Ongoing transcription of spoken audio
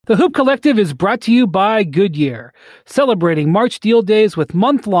The Hoop Collective is brought to you by Goodyear. Celebrating March Deal Days with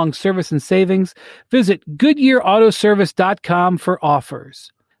month-long service and savings, visit GoodyearAutoservice.com for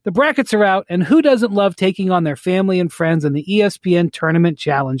offers. The brackets are out, and who doesn't love taking on their family and friends in the ESPN Tournament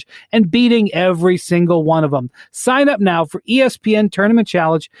Challenge and beating every single one of them? Sign up now for ESPN Tournament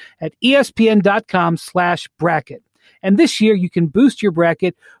Challenge at ESPN.com/bracket. And this year, you can boost your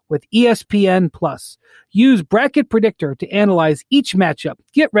bracket with ESPN Plus. Use Bracket Predictor to analyze each matchup,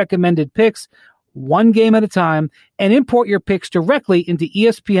 get recommended picks one game at a time, and import your picks directly into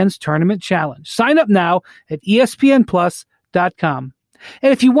ESPN's Tournament Challenge. Sign up now at ESPNplus.com.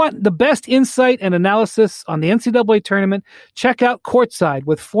 And if you want the best insight and analysis on the NCAA tournament, check out Courtside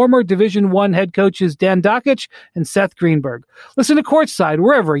with former Division I head coaches Dan Dockich and Seth Greenberg. Listen to Courtside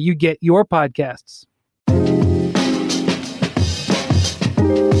wherever you get your podcasts.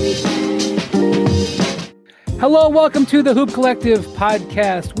 Hello, welcome to the Hoop Collective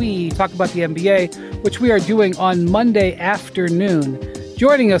podcast. We talk about the NBA, which we are doing on Monday afternoon.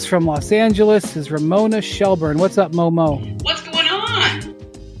 Joining us from Los Angeles is Ramona Shelburne. What's up, Momo? What's going on?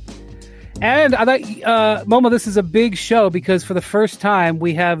 And I thought, Momo, this is a big show because for the first time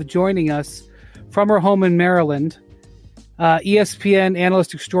we have joining us from her home in Maryland, ESPN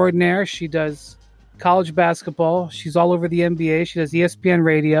analyst extraordinaire. She does college basketball. She's all over the NBA. She does ESPN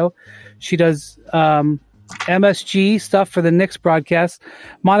radio. She does MSG stuff for the Knicks broadcast.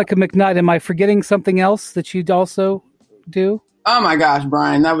 Monica McNutt. Am I forgetting something else that you'd also do? Oh my gosh,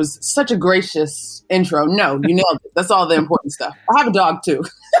 Brian, that was such a gracious intro. No, you nailed it. That's all the important stuff. I have a dog too.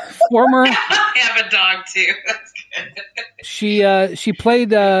 Former. I have a dog too. That's good. She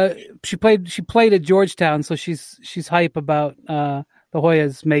played at Georgetown, so she's hype about the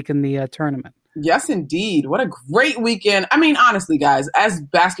Hoyas making the tournament. Yes, indeed. What a great weekend. I mean, honestly, guys, as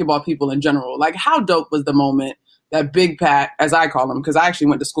basketball people in general, like how dope was the moment that Big Pat, as I call him, because I actually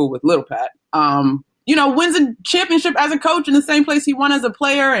went to school with Little Pat, wins a championship as a coach in the same place he won as a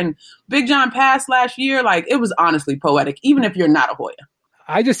player, and Big John passed last year. Like, it was honestly poetic, even if you're not a Hoya.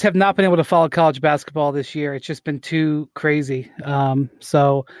 I just have not been able to follow college basketball this year. It's just been too crazy.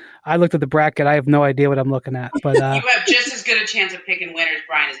 So I looked at the bracket. I have no idea what I'm looking at. But you have just as good a chance of picking winners,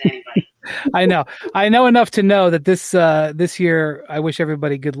 Brian, as anybody. I know enough to know that this year I wish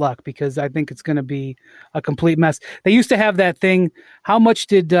everybody good luck because I think it's going to be a complete mess. They used to have that thing. How much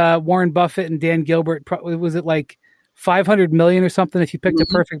did Warren Buffett and Dan Gilbert? Was it like $500 million or something? If you picked a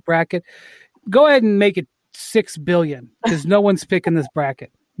perfect bracket, go ahead and make it $6 billion because no one's picking this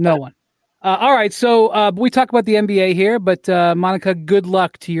bracket. No one. All right, so we talk about the NBA here, but Monica, good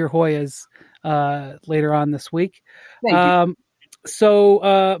luck to your Hoyas later on this week. Thank you. So,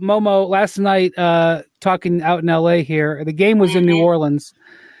 Momo, last night, talking out in LA here, the game was in New Orleans.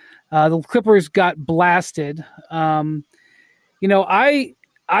 The Clippers got blasted. I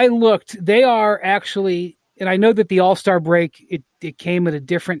looked, they are actually, and I know that the All-Star break, it came at a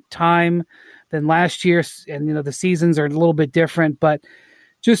different time than last year. And, the seasons are a little bit different, but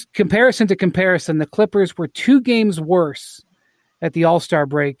just comparison to comparison, the Clippers were 2 games worse at the All-Star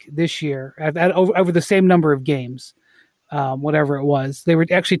break this year over the same number of games. Whatever it was. They were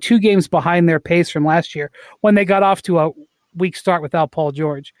actually 2 games behind their pace from last year when they got off to a weak start without Paul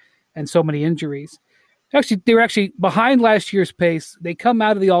George and so many injuries. They were actually behind last year's pace. They come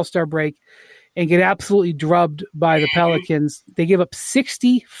out of the All-Star break and get absolutely drubbed by the Pelicans. They give up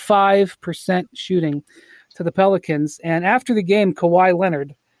 65% shooting to the Pelicans. And after the game, Kawhi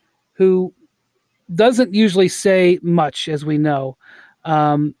Leonard, who doesn't usually say much, as we know,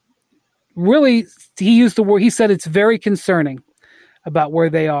 really, he used the word, he said it's very concerning about where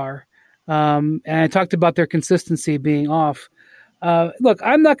they are. And I talked about their consistency being off. Look,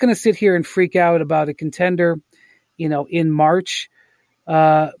 I'm not going to sit here and freak out about a contender, in March.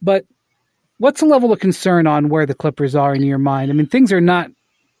 But what's the level of concern on where the Clippers are in your mind? I mean, things are not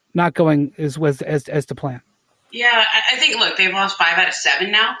going as to plan. Yeah, I think, look, they've lost 5 out of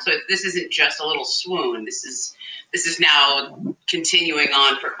 7 now. So this isn't just a little swoon. This is now continuing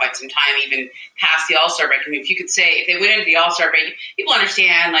on for quite some time, even past the All-Star break. I mean, if you could say, if they went into the All-Star break, people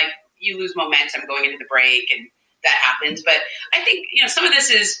understand, like, you lose momentum going into the break, and that happens. But I think, some of this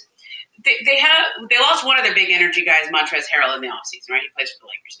is, they lost one of their big energy guys, Montrezl Harrell, in the offseason, right? He plays for the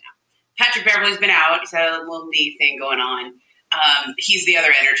Lakers now. Patrick Beverley's been out. He's had a little knee thing going on. He's the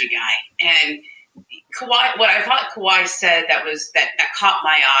other energy guy. And Kawhi, what I thought Kawhi said that caught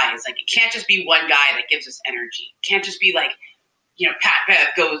my eye is, like, it can't just be one guy that gives us energy. It can't just be like, Pat Bev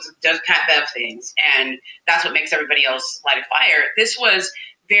does Pat Bev things, and that's what makes everybody else light a fire. This was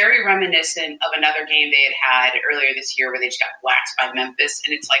very reminiscent of another game they had earlier this year where they just got waxed by Memphis,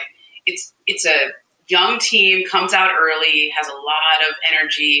 and it's like it's a young team, comes out early, has a lot of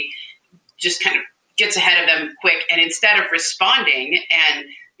energy, just kind of gets ahead of them quick, and instead of responding and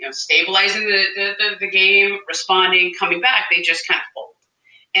stabilizing the game, responding, coming back, they just kind of fold.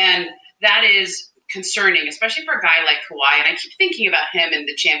 And that is concerning, especially for a guy like Kawhi. And I keep thinking about him in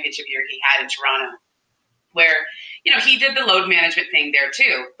the championship year he had in Toronto, where he did the load management thing there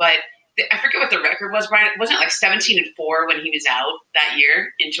too. But I forget what the record was, Brian. Wasn't it like 17-4 when he was out that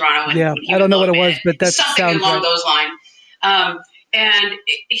year in Toronto? When I don't know what it was, but that's something along those lines. And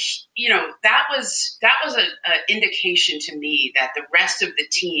that was an indication to me that the rest of the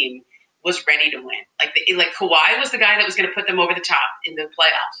team was ready to win. Like Kawhi was the guy that was going to put them over the top in the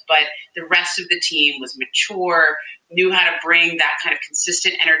playoffs, but the rest of the team was mature, knew how to bring that kind of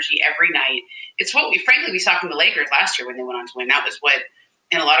consistent energy every night. It's what we saw from the Lakers last year when they went on to win. That was what,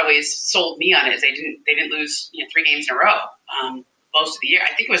 in a lot of ways, sold me on it. Is they didn't lose 3 games in a row most of the year.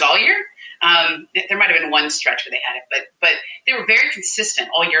 I think it was all year. There might have been one stretch where they had it, but they were very consistent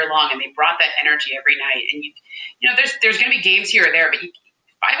all year long, and they brought that energy every night. And there's going to be games here or there, but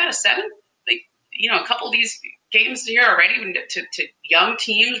 5 out of 7, a couple of these games here already to young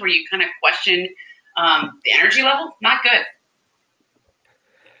teams where you kind of question the energy level, not good.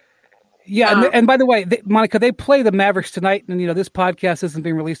 Yeah, and by the way, Monica, they play the Mavericks tonight, and this podcast isn't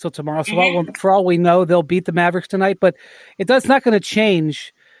being released till tomorrow. So for all we know, they'll beat the Mavericks tonight. But it's not going to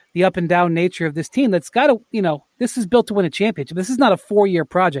change the up and down nature of this team. That's got to, this is built to win a championship. This is not a 4-year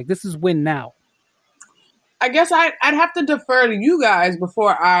project. This is win now. I guess I'd have to defer to you guys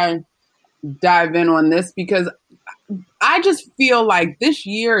before I dive in on this, because I just feel like this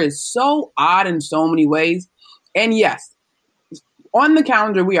year is so odd in so many ways. And yes, on the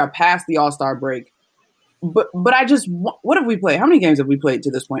calendar, we are past the All-Star break. But what have we played? How many games have we played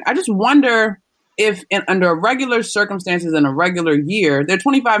to this point? I just wonder if under regular circumstances in a regular year, they're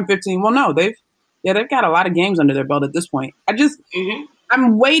 25-15. Well, no, they've got a lot of games under their belt at this point.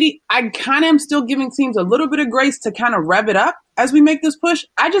 I'm waiting. I kind of am still giving teams a little bit of grace to kind of rev it up as we make this push.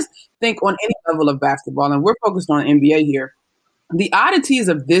 I just think on any level of basketball, and we're focused on NBA here, the oddities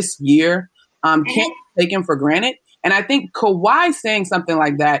of this year can't be taken for granted. And I think Kawhi saying something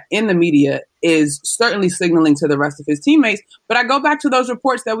like that in the media is certainly signaling to the rest of his teammates. But I go back to those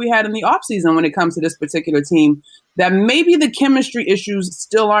reports that we had in the offseason when it comes to this particular team, that maybe the chemistry issues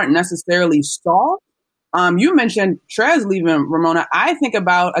still aren't necessarily solved. You mentioned Trez leaving, Ramona. I think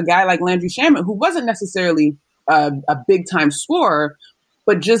about a guy like Landry Shamet, who wasn't necessarily a big-time scorer,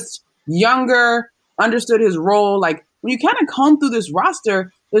 but just younger, understood his role. Like, when you kind of comb through this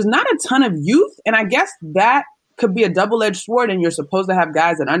roster, there's not a ton of youth, and I guess that could be a double-edged sword, and you're supposed to have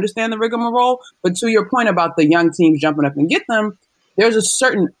guys that understand the rigmarole. But to your point about the young teams jumping up and get them, there's a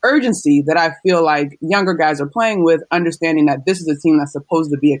certain urgency that I feel like younger guys are playing with, understanding that this is a team that's supposed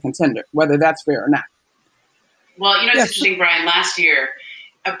to be a contender, whether that's fair or not. Well, it's interesting, Brian. Last year,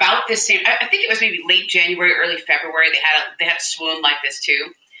 about this same, I think it was maybe late January, early February, they had a swoon like this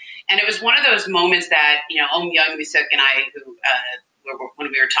too, and it was one of those moments that Young Misuk and I, who when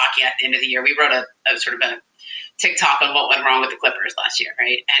we were talking at the end of the year, we wrote a sort of a TikTok on what went wrong with the Clippers last year,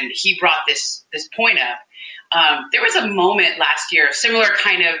 right? And he brought this point up. There was a moment last year, a similar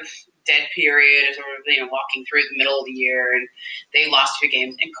kind of dead period, as we were walking through the middle of the year, and they lost 2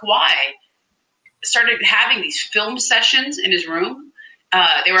 games, and Kawhi started having these film sessions in his room.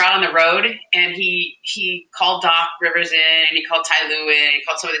 They were out on the road, and he called Doc Rivers in, and he called Ty Lue in, and he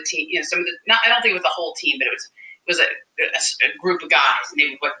called some of the team. I don't think it was the whole team, but it was a group of guys, and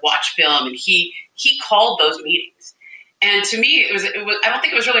they would watch film, and he called those meetings. And to me, it was. I don't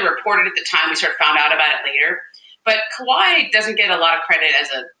think it was really reported at the time. We sort of found out about it later. But Kawhi doesn't get a lot of credit as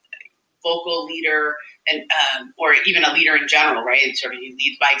a vocal leader, and or even a leader in general, right? And sort of he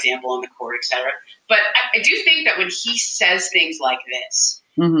leads by example on the court, et cetera. But I do think that when he says things like this,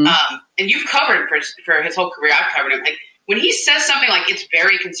 and you've covered for his whole career, I've covered him. Like, when he says something like it's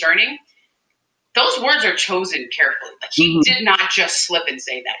very concerning, those words are chosen carefully. Like, he did not just slip and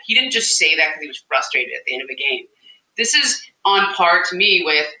say that. He didn't just say that because he was frustrated at the end of a game. This is on par to me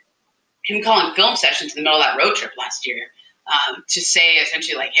with him calling film sessions in the middle of that road trip last year. To say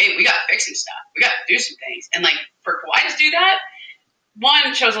essentially like, hey, we got to fix some stuff. We got to do some things. And like, for Kawhi to do that,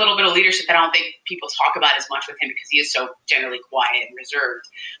 one, shows a little bit of leadership that I don't think people talk about as much with him because he is so generally quiet and reserved.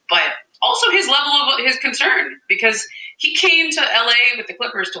 But also his level of his concern, because he came to LA with the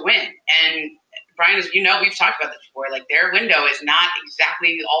Clippers to win. And Brian, as you know, we've talked about this before, like their window is not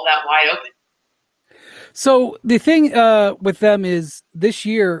exactly all that wide open. So the thing with them is this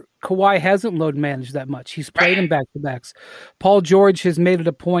year, Kawhi hasn't load managed that much. He's played in back-to-backs. Paul George has made it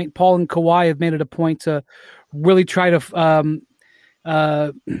a point. Paul and Kawhi have made it a point to really try to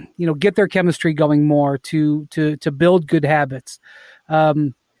get their chemistry going more, to build good habits.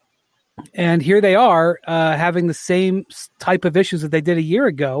 And here they are having the same type of issues that they did a year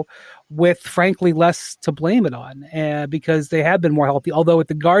ago, with frankly less to blame it on, because they have been more healthy. Although at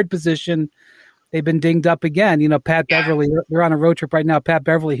the guard position, they've been dinged up again. Pat Beverly, they're on a road trip right now. Pat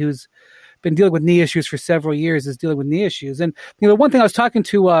Beverly, who's been dealing with knee issues for several years, is dealing with knee issues. And one thing, I was talking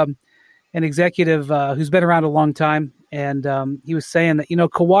to an executive who's been around a long time, and he was saying that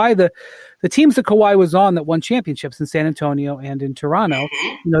Kawhi, the teams that Kawhi was on that won championships in San Antonio and in Toronto,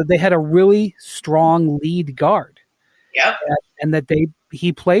 they had a really strong lead guard. Yep. And that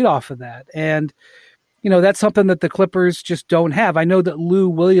he played off of that. And that's something that the Clippers just don't have. I know that Lou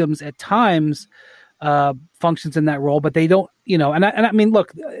Williams at times functions in that role, but they don't, and I mean,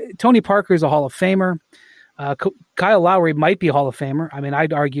 look, Tony Parker is a Hall of Famer. Kyle Lowry might be a Hall of Famer. I mean,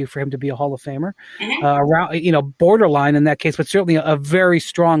 I'd argue for him to be a Hall of Famer, around, borderline in that case, but certainly a very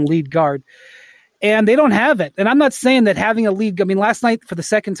strong lead guard. And they don't have it. And I'm not saying that having a lead, I mean, last night for the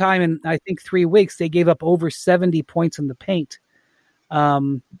second time in, I think, 3 weeks, they gave up over 70 points in the paint,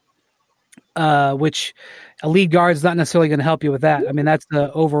 which a lead guard is not necessarily going to help you with that. I mean, that's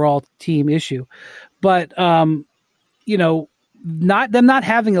the overall team issue. But, not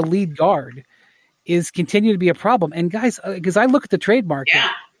having a lead guard is continuing to be a problem. And guys, because I look at the trade market,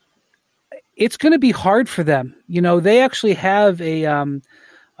 it's going to be hard for them. They actually have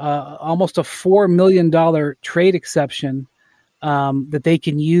almost a $4 million trade exception that they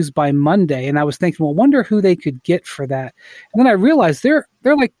can use by Monday. And I was thinking, well, wonder who they could get for that. And then I realized they're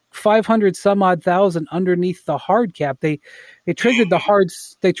like 500 some odd thousand underneath the hard cap. They triggered the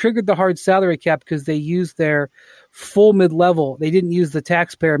hard salary cap because they used their full mid-level. They didn't use the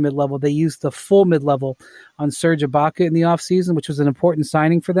taxpayer mid-level. They used the full mid-level on Serge Ibaka in the offseason, which was an important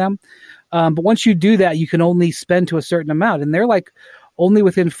signing for them. But once you do that, you can only spend to a certain amount. And they're like only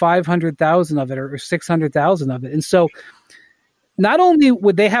within 500,000 of it or 600,000 of it. And so not only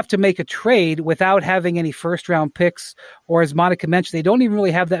would they have to make a trade without having any first-round picks, or as Monica mentioned, they don't even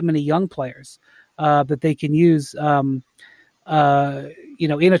really have that many young players that they can use in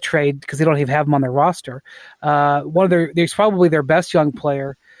a trade because they don't even have them on their roster. There's probably their best young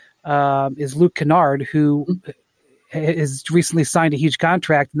player is Luke Kennard, who has recently signed a huge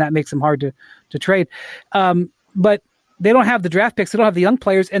contract, and that makes him hard to trade. But they don't have the draft picks. They don't have the young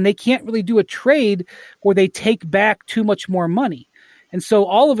players, and they can't really do a trade where they take back too much more money. And so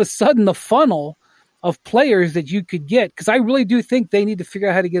all of a sudden the funnel of players that you could get, because I really do think they need to figure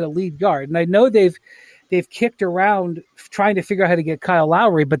out how to get a lead guard. And I know they've kicked around trying to figure out how to get Kyle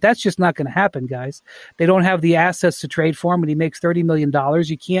Lowry, but that's just not going to happen, guys. They don't have the assets to trade for him, and he makes $30 million.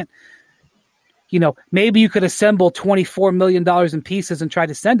 You can't, maybe you could assemble $24 million in pieces and try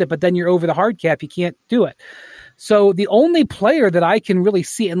to send it, but then you're over the hard cap. You can't do it. So the only player that I can really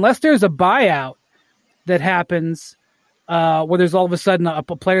see, unless there's a buyout that happens where there's all of a sudden a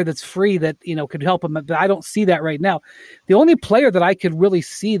player that's free that, could help him, but I don't see that right now. The only player that I could really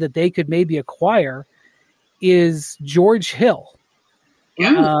see that they could maybe acquire is George Hill.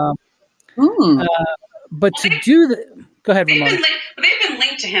 Yeah. But to do that, go ahead, Ramona. They've been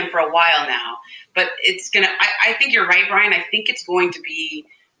linked to him for a while now, but it's going to, I think you're right, Brian. I think it's going to be,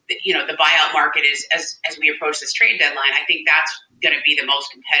 the buyout market is as we approach this trade deadline. I think that's going to be the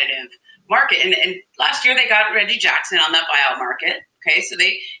most competitive market. And last year they got Reggie Jackson on that buyout market. Okay, so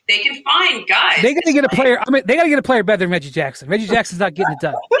they can find guys. They got to get a player. I mean, they got to get a player better than Reggie Jackson. Reggie Jackson's not getting it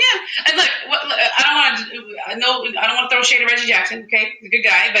done. Yeah, and look, I don't want to throw shade at Reggie Jackson. Okay, he's a good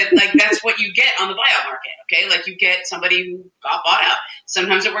guy, but that's what you get on the buyout market. Okay, you get somebody who got bought out.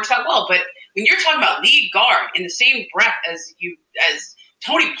 Sometimes it works out well, but when you're talking about lead guard in the same breath as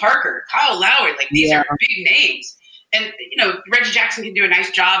Tony Parker, Kyle Lowry, these are big names. And, Reggie Jackson can do a nice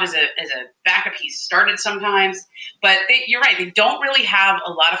job as a backup. He's started sometimes. But you're right. They don't really have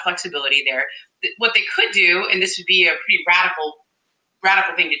a lot of flexibility there. What they could do, and this would be a pretty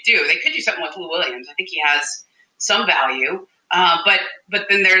radical thing to do, they could do something with Lou Williams. I think he has some value. But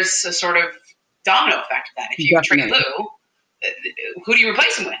then there's a sort of domino effect of that. If you trade Lou, who do you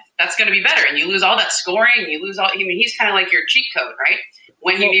replace him with? That's going to be better. And you lose all that scoring. You lose all – he's kind of like your cheat code, right?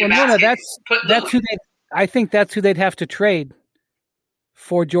 When you need a basket, put Lou in. I think that's who they'd have to trade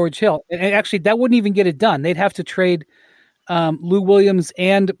for George Hill. And actually, that wouldn't even get it done. They'd have to trade Lou Williams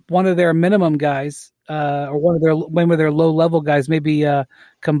and one of their minimum guys, or one of their low-level guys, maybe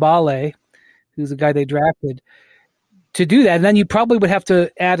Kambale, who's a guy they drafted, to do that. And then you probably would have to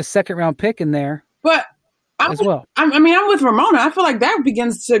add a second-round pick in there as well. I'm with Ramona. I feel like that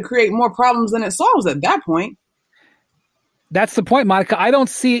begins to create more problems than it solves at that point. That's the point, Monica. I don't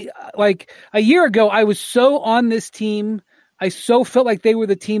see, a year ago, I was so on this team. I so felt like they were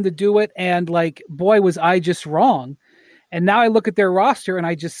the team to do it. And like, boy, was I just wrong. And now I look at their roster and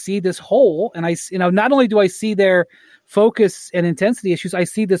I just see this hole. And not only do I see their focus and intensity issues, I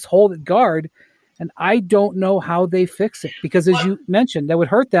see this hole at guard. And I don't know how they fix it because, as you mentioned, that would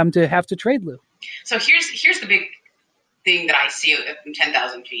hurt them to have to trade Lou. So here's the big thing that I see from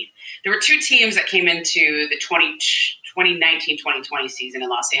 10,000 feet. There were two teams that came into the 2019-2020 season in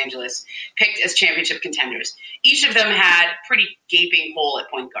Los Angeles, picked as championship contenders. Each of them had a pretty gaping hole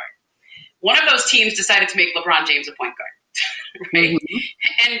at point guard. One of those teams decided to make LeBron James a point guard, right?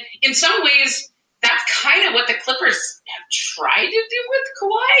 Mm-hmm. And in some ways, that's kind of what the Clippers have tried to do with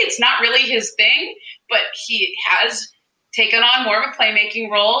Kawhi. It's not really his thing, but he has taken on more of a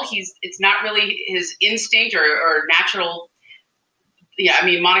playmaking role. It's not really his instinct or natural. Yeah, I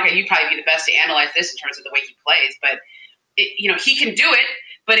mean, Monica, you'd probably be the best to analyze this in terms of the way he plays, but he can do it,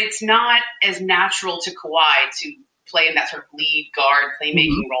 but it's not as natural to Kawhi to play in that sort of lead guard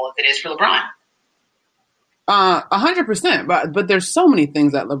playmaking role as it is for LeBron. 100%. But there's so many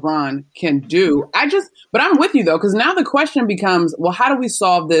things that LeBron can do. But I'm with you though, because now the question becomes, well, how do we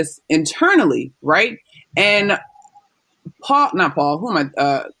solve this internally, right? And Pat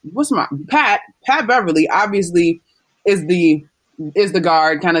Beverly obviously is the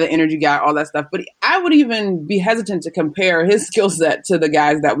guard, kind of the energy guy, all that stuff. But I would even be hesitant to compare his skill set to the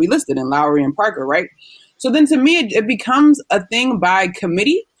guys that we listed in Lowry and Parker, right? So then to me, it becomes a thing by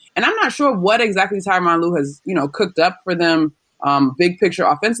committee. And I'm not sure what exactly Tyronn Lue has, cooked up for them, big picture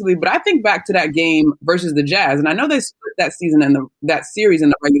offensively. But I think back to that game versus the Jazz, and I know they split that season and that series in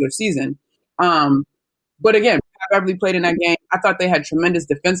the regular season. But again, Pat Beverly played in that game. I thought they had tremendous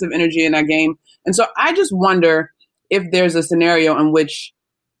defensive energy in that game. And so I just wonder if there's a scenario in which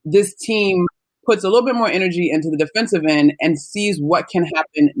this team puts a little bit more energy into the defensive end and sees what can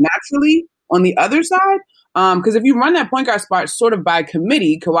happen naturally on the other side. Because if you run that point guard spot sort of by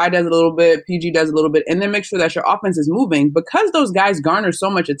committee, Kawhi does a little bit, PG does a little bit, and then make sure that your offense is moving, because those guys garner so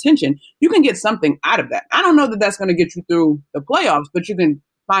much attention, you can get something out of that. I don't know that that's going to get you through the playoffs, but you can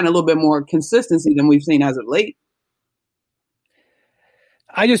find a little bit more consistency than we've seen as of late.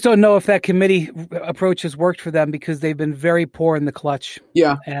 I just don't know if that committee approach has worked for them because they've been very poor in the clutch.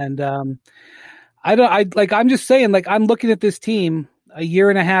 Yeah. And I'm just saying, like, I'm looking at this team a year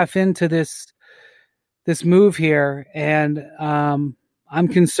and a half into this move here, and I'm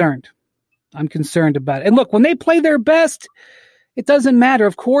concerned. I'm concerned about it. And look, when they play their best, it doesn't matter.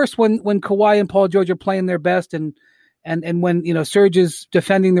 Of course, when Kawhi and Paul George are playing their best, and when Serge is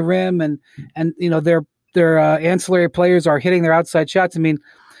defending the rim, and their ancillary players are hitting their outside shots. I mean,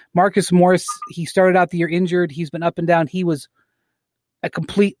 Marcus Morris, he started out the year injured. He's been up and down. He was a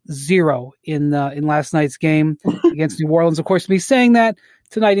complete zero in last night's game against New Orleans. Of course, me saying that,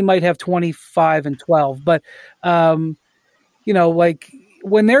 tonight he might have 25 and 12. But, like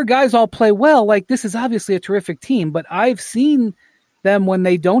when their guys all play well, like this is obviously a terrific team. But I've seen them when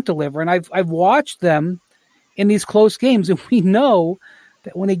they don't deliver, and I've watched them in these close games, and we know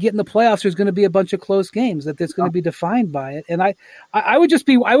that when they get in the playoffs, there's going to be a bunch of close games that it's going to be defined by it. And I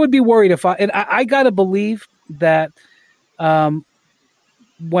would be worried I got to believe that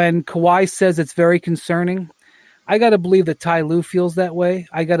when Kawhi says it's very concerning, I got to believe that Ty Lue feels that way.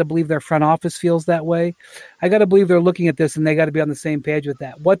 I got to believe their front office feels that way. I got to believe they're looking at this and they got to be on the same page with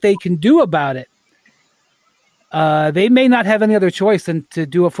that. What they can do about it, they may not have any other choice than to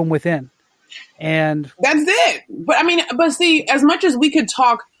do it from within. And that's it. But see, as much as we could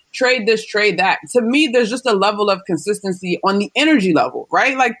talk trade this, trade that, to me, there's just a level of consistency on the energy level,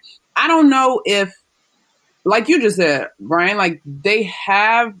 right? Like, I don't know if, like you just said, Brian, like they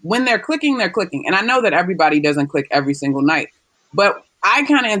have, when they're clicking, they're clicking. And I know that everybody doesn't click every single night, but I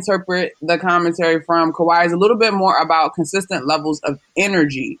kind of interpret the commentary from Kawhi as a little bit more about consistent levels of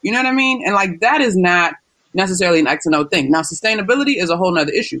energy. You know what I mean? And like, that is not necessarily an X and O thing. Now, sustainability is a whole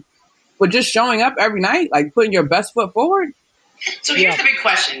nother issue. But just showing up every night, like putting your best foot forward. So here's the big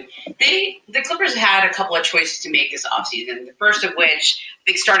question. The Clippers had a couple of choices to make this offseason, the first of which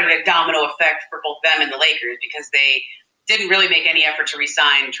they started a domino effect for both them and the Lakers because they didn't really make any effort to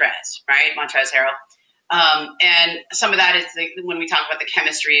re-sign Trez, right? Montrezl Harrell. And some of that is when we talk about the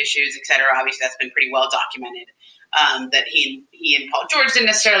chemistry issues, et cetera, obviously that's been pretty well documented, that he and Paul George didn't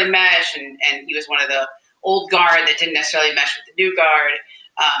necessarily mesh, and he was one of the old guard that didn't necessarily mesh with the new guard.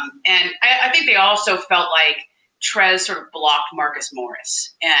 And I think they also felt like Trez sort of blocked Marcus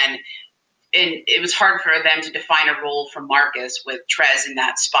Morris, and it was hard for them to define a role for Marcus with Trez in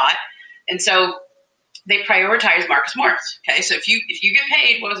that spot. And so they prioritized Marcus Morris. Okay, so if you get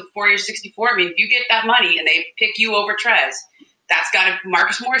paid, what was it, 4 years, 64? I mean, if you get that money and they pick you over Trez, that's got to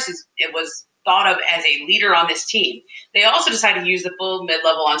Marcus Morris it was thought of as a leader on this team. They also decided to use the full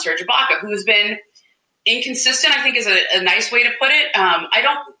mid-level on Serge Ibaka, who has been inconsistent, I think is a nice way to put it.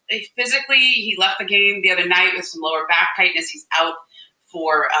 Physically, he left the game the other night with some lower back tightness. He's out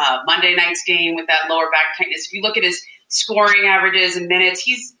for Monday night's game with that lower back tightness. If you look at his scoring averages and minutes,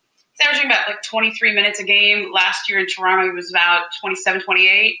 he's averaging about like 23 minutes a game. Last year in Toronto, he was about 27,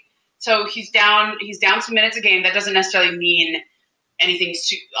 28. So he's down some minutes a game. That doesn't necessarily mean anything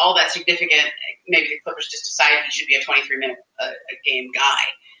all that significant. Maybe the Clippers just decided he should be a 23-minute a game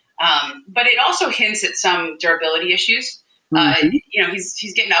guy. But it also hints at some durability issues.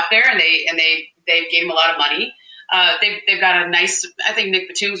 He's getting up there, and they gave him a lot of money. They've got a nice. I think Nick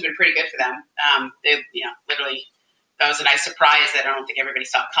Batum's been pretty good for them. Literally, that was a nice surprise that I don't think everybody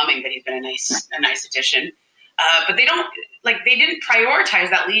saw coming. But he's been a nice addition. But they didn't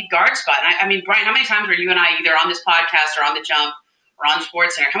prioritize that lead guard spot. I mean, Brian, how many times were you and I either on this podcast or on the Jump or on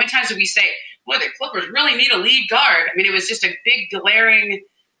SportsCenter? How many times did we say, "Boy, the Clippers really need a lead guard"? I mean, it was just a big glaring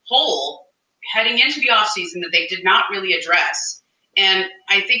hole heading into the offseason that they did not really address. And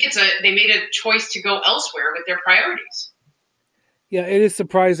I think they made a choice to go elsewhere with their priorities. Yeah, it is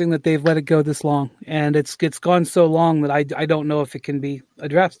surprising that they've let it go this long, and it's gone so long that I don't know if it can be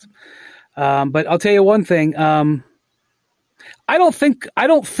addressed. But I'll tell you one thing. I don't think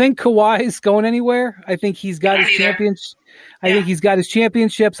Kawhi is going anywhere. I think he's got his champions. I think he's got his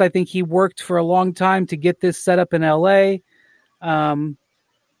championships. I think he worked for a long time to get this set up in LA.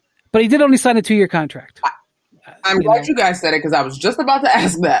 But he did only sign a 2-year contract. I'm glad you guys said it, because I was just about to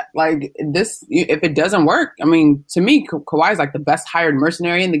ask that. Like, this, if it doesn't work, I mean, to me, Kawhi is like the best hired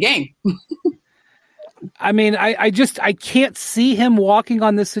mercenary in the game. I mean, I can't see him walking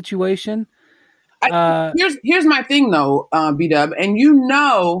on this situation. Here's my thing, though, B-Dub, and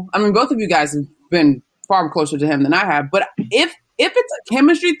I mean, both of you guys have been far closer to him than I have, but if it's a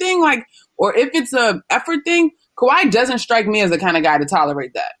chemistry thing, or if it's a effort thing, Kawhi doesn't strike me as the kind of guy to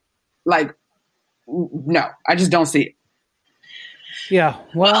tolerate that. Like, no, I just don't see it. Yeah.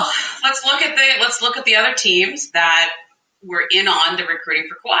 Well, let's look at the other teams that were in on the recruiting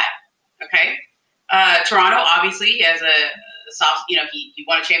for Kawhi. Okay. Toronto, obviously, has a soft, he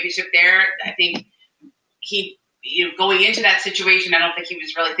won a championship there. I think going into that situation, I don't think he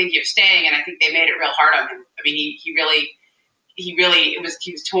was really thinking of staying, and I think they made it real hard on him. I mean, he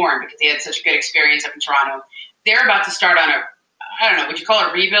was torn because he had such a good experience up in Toronto. They're about to start on I don't know, would you call it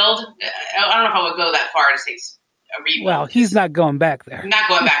a rebuild? I don't know if I would go that far to say a rebuild. Well, he's not going back there. Not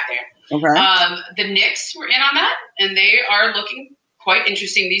going back there. Okay. The Knicks were in on that, and they are looking quite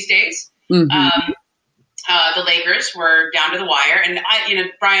interesting these days. Mm-hmm. The Lakers were down to the wire, and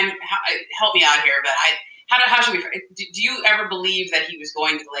Brian, help me out here, but how should we? Do you ever believe that he was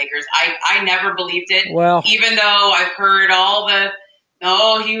going to the Lakers? I never believed it. Well, even though I've heard all the.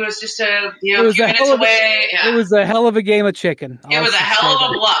 No, he was just a few minutes away. It was a hell of a game of chicken. It was a hell of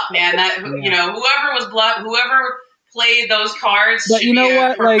a bluff, man. Whoever played those cards should be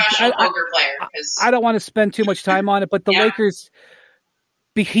a professional poker player. I don't want to spend too much time on it, but the Lakers,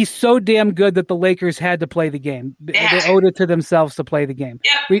 he's so damn good that the Lakers had to play the game. They owed it to themselves to play the game.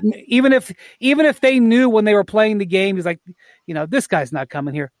 Yeah. Even if they knew when they were playing the game, he's like, this guy's not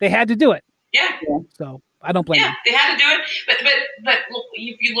coming here. They had to do it. Yeah. So I don't blame him. They had to do it. But look,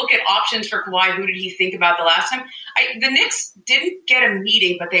 if you look at options for Kawhi, who did he think about the last time? The Knicks didn't get a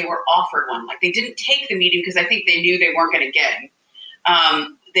meeting, but they were offered one. Like, they didn't take the meeting because I think they knew they weren't going to get him.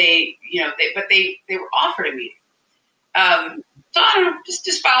 But they were offered a meeting. So I don't know,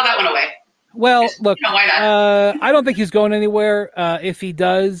 just file that one away. Well, look, why not? I don't think he's going anywhere. If he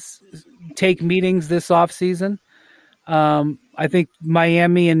does take meetings this offseason, I think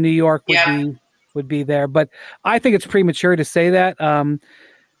Miami and New York would be there, but I think it's premature to say that.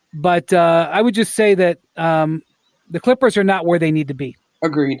 But I would just say that the Clippers are not where they need to be.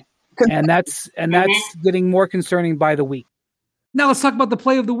 Agreed. And that's getting more concerning by the week. Now let's talk about the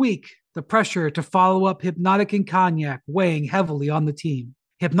play of the week. The pressure to follow up Hypnotic and Cognac weighing heavily on the team.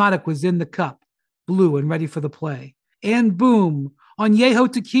 Hypnotic was in the cup, blue and ready for the play. And boom,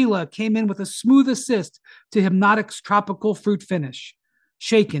 Añejo Tequila came in with a smooth assist to Hypnotic's tropical fruit finish.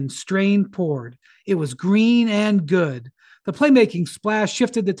 Shaken, strained, poured. It was green and good. The playmaking splash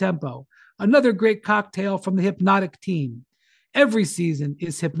shifted the tempo. Another great cocktail from the Hypnotic team. Every season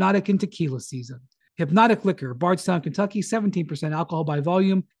is Hypnotic and Tequila season. Hypnotic Liquor, Bardstown, Kentucky, 17% alcohol by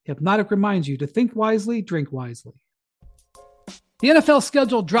volume. Hypnotic reminds you to think wisely, drink wisely. The NFL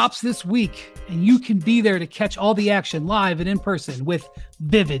schedule drops this week, and you can be there to catch all the action live and in person with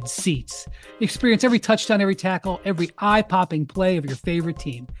Vivid Seats. Experience every touchdown, every tackle, every eye-popping play of your favorite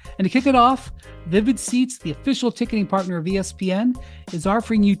team. And to kick it off, Vivid Seats, the official ticketing partner of ESPN, is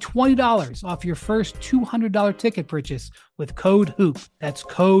offering you $20 off your first $200 ticket purchase with code HOOP. That's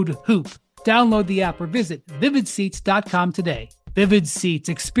code HOOP. Download the app or visit vividseats.com today. Vivid Seats,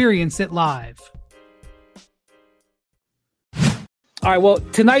 experience it live. All right, well,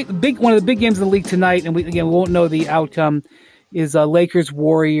 tonight, one of the big games of the league tonight, and we won't know the outcome, is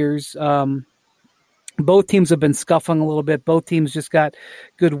Lakers-Warriors. Both teams have been scuffling a little bit. Both teams just got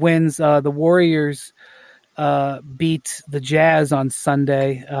good wins. The Warriors beat the Jazz on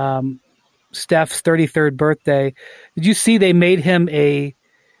Sunday. Steph's 33rd birthday. Did you see they made him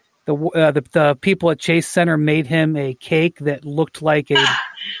the people at Chase Center made him a cake that looked like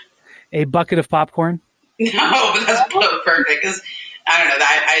a bucket of popcorn? No, but that's perfect because I don't know.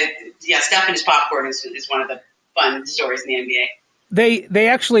 Steph and his popcorn is one of the fun stories in the NBA. They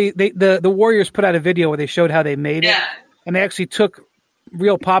actually the Warriors put out a video where they showed how they made it, and they actually took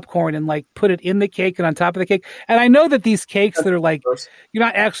real popcorn and like put it in the cake and on top of the cake. And I know that these cakes that are like you're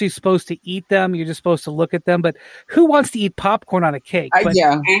not actually supposed to eat them; you're just supposed to look at them. But who wants to eat popcorn on a cake?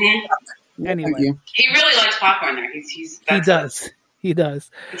 Anyway, he really likes popcorn. There, he does. He does.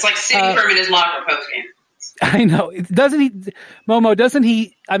 It's like sitting for him in his locker post game. I know. Doesn't he, Momo? Doesn't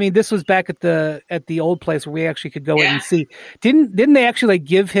he? I mean, this was back at the old place where we actually could go in and see. Didn't they actually like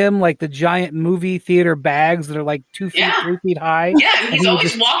give him like the giant movie theater bags that are like 2 feet, 3 feet high? Yeah, and he's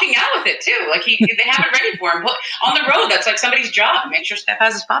always walking out with it too. Like they have it ready for him on the road. That's like somebody's job. Make sure Steph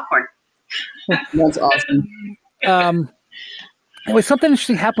has his popcorn. That's awesome. Anyway, something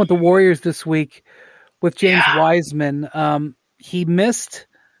interesting happened with the Warriors this week with James Wiseman. He missed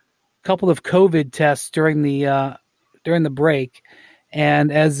couple of COVID tests during the break,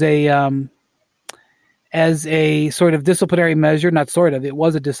 and as a sort of disciplinary measure, it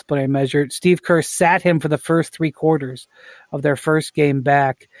was a disciplinary measure. Steve Kerr sat him for the first 3 quarters of their first game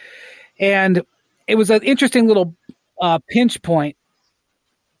back, and it was an interesting little pinch point.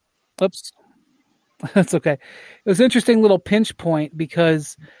 Oops, that's okay. It was an interesting little pinch point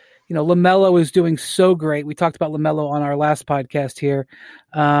because LaMelo is doing so great. We talked about LaMelo on our last podcast here.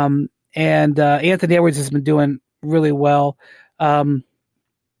 And Anthony Edwards has been doing really well. And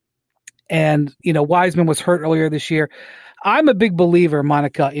Wiseman was hurt earlier this year. I'm a big believer,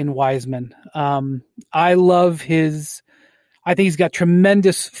 Monica, in Wiseman. I think he's got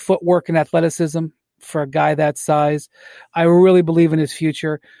tremendous footwork and athleticism for a guy that size. I really believe in his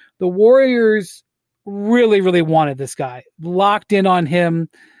future. The Warriors really, really wanted this guy, locked in on him.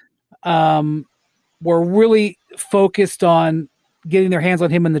 Were really focused on getting their hands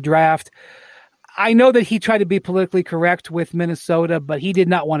on him in the draft. I know that he tried to be politically correct with Minnesota, but he did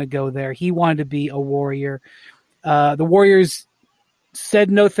not want to go there. He wanted to be a Warrior. The Warriors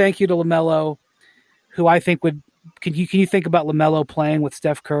said no thank you to LaMelo, who I think would – can you think about LaMelo playing with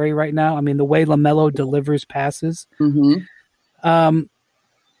Steph Curry right now? I mean, the way LaMelo delivers passes. Mm-hmm.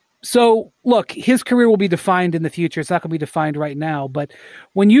 So, look, his career will be defined in the future. It's not going to be defined right now. But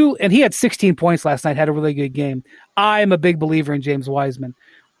and he had 16 points last night, had a really good game. I am a big believer in James Wiseman.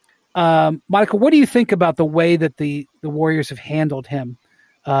 Monica, what do you think about the way that the Warriors have handled him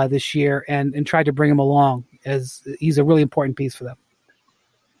this year and tried to bring him along, as he's a really important piece for them?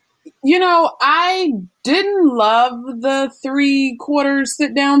 I didn't love the 3 quarters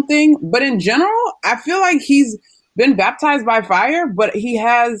sit down thing, but in general, I feel like he's been baptized by fire, but he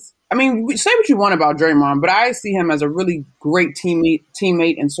has, say what you want about Draymond, but I see him as a really great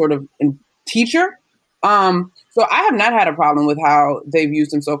teammate and sort of teacher. So I have not had a problem with how they've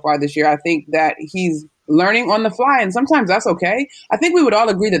used him so far this year. I think that he's learning on the fly, and sometimes that's okay. I think we would all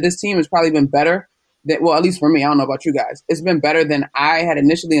agree that this team has probably been better at least for me, I don't know about you guys. It's been better than I had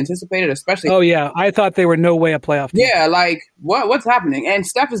initially anticipated, especially. Oh yeah, I thought they were no way a playoff team. Yeah, like what's happening? And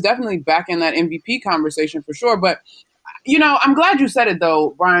Steph is definitely back in that MVP conversation for sure. But I'm glad you said it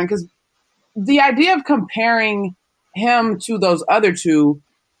though, Brian, because the idea of comparing him to those other two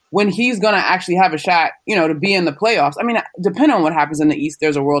when he's going to actually have a shot, to be in the playoffs. Depending on what happens in the East,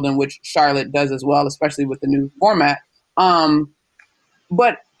 there's a world in which Charlotte does as well, especially with the new format.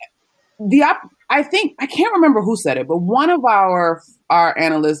 But I think, I can't remember who said it, but one of our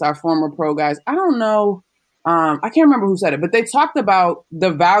analysts, our former pro guys, I don't know, I can't remember who said it, but they talked about the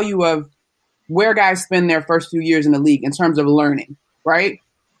value of where guys spend their first few years in the league in terms of learning, right?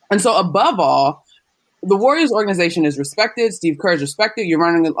 And so above all, the Warriors organization is respected. Steve Kerr is respected. You're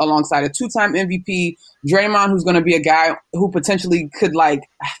running alongside a 2-time MVP, Draymond, who's going to be a guy who potentially could like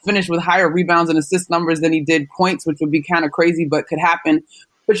finish with higher rebounds and assist numbers than he did points, which would be kind of crazy, but could happen.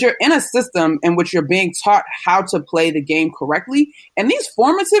 But you're in a system in which you're being taught how to play the game correctly. And these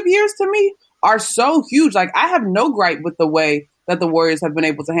formative years to me are so huge. Like, I have no gripe with the way that the Warriors have been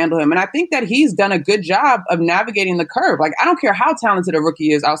able to handle him. And I think that he's done a good job of navigating the curve. Like, I don't care how talented a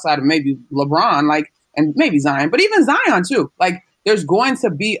rookie is outside of maybe LeBron, like, and maybe Zion, but even Zion too. Like, there's going to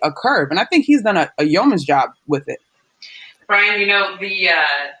be a curve. And I think he's done a yeoman's job with it. Brian,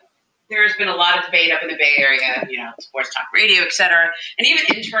 there's been a lot of debate up in the Bay Area, sports talk radio, et cetera, and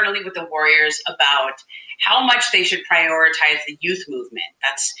even internally with the Warriors about how much they should prioritize the youth movement.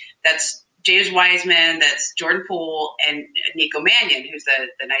 That's James Wiseman, that's Jordan Poole, and Nico Mannion, who's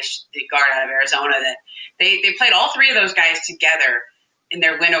the nice guard out of Arizona. That they played all three of those guys together in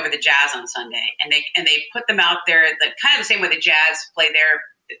their win over the Jazz on Sunday, and they put them out there kind of the same way the Jazz play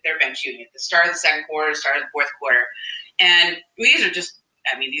their bench unit, the start of the second quarter, start of the fourth quarter, and these are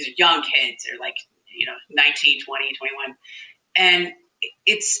young kids. They're like 19, 20, 21, and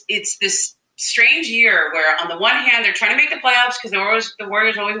it's this strange year where on the one hand they're trying to make the playoffs because the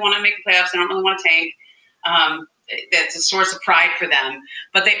Warriors always want to make the playoffs. They don't really want to tank. That's a source of pride for them.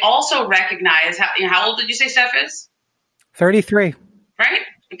 But they also recognize how old did you say Steph is? 33. Right?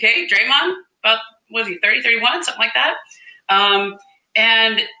 Okay. Draymond, about, was he 30, 31, something like that?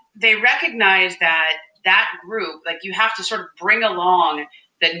 And they recognize that group, like, you have to sort of bring along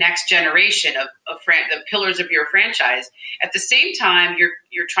the next generation of the pillars of your franchise. At the same time,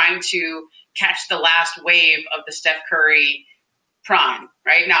 you're trying to catch the last wave of the Steph Curry prime,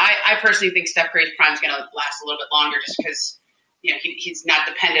 right? Now, I personally think Steph Curry's prime is going to last a little bit longer just because, he's not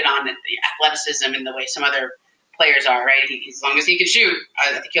dependent on the athleticism in the way some other players are, right? As long as he can shoot,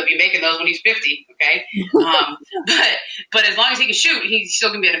 I think he'll be making those when he's 50, okay? But as long as he can shoot, he's still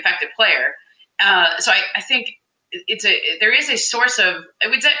going to be an effective player. So I think there is a source of, I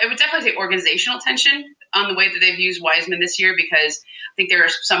would definitely say organizational tension on the way that they've used Wiseman this year, because I think there are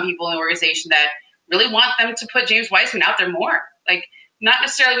some people in the organization that really want them to put James Wiseman out there more. Like, not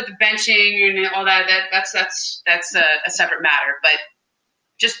necessarily with the benching and all that. That's a separate matter, but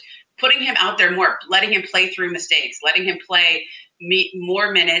just putting him out there more, letting him play through mistakes, letting him play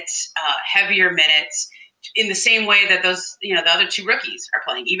more minutes, heavier minutes, in the same way that those, the other two rookies are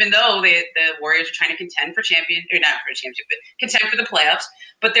playing, even though the Warriors are trying to contend for contend for the playoffs.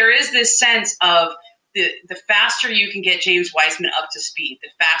 But there is this sense of the faster you can get James Wiseman up to speed, the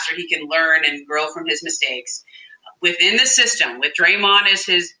faster he can learn and grow from his mistakes within the system, with Draymond as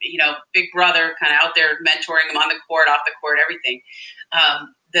his, big brother kind of out there mentoring him on the court, off the court, everything.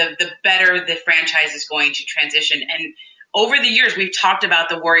 The better the franchise is going to transition. And over the years, we've talked about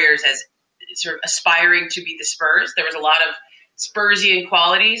the Warriors as sort of aspiring to be the Spurs. There was a lot of Spursian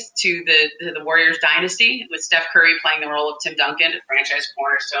qualities to the Warriors dynasty, with Steph Curry playing the role of Tim Duncan, a franchise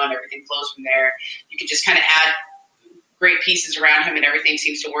cornerstone. Everything flows from there. You can just kind of add great pieces around him and everything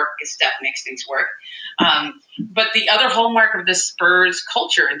seems to work because Steph makes things work. But the other hallmark of the Spurs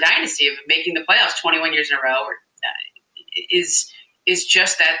culture and dynasty of making the playoffs 21 years in a row is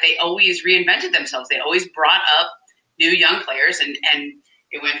just that they always reinvented themselves. They always brought up new young players, and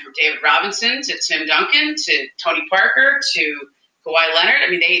it went from David Robinson to Tim Duncan to Tony Parker to Kawhi Leonard. I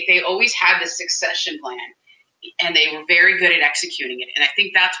mean, they always had this succession plan, and they were very good at executing it. And I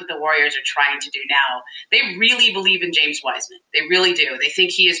think that's what the Warriors are trying to do now. They really believe in James Wiseman. They really do. They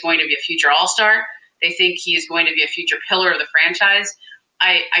think he is going to be a future All-Star. They think he is going to be a future pillar of the franchise.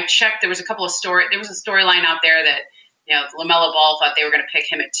 I checked. There was a storyline out there that LaMelo Ball thought they were going to pick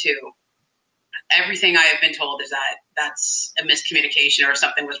him at 2. Everything I have been told is that that's a miscommunication or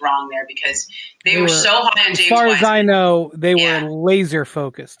something was wrong there, because they were so high on James Wiseman. As far as I know, they were laser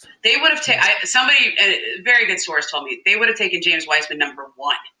focused. They would have taken a very good source told me they would have taken James Wiseman number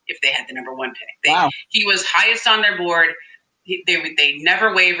 1 if they had the number 1 pick. Wow. He was highest on their board. They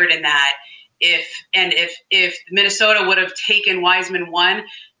never wavered in that. If Minnesota would have taken Wiseman 1,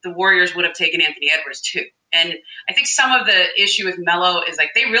 the Warriors would have taken Anthony Edwards 2. And I think some of the issue with Melo is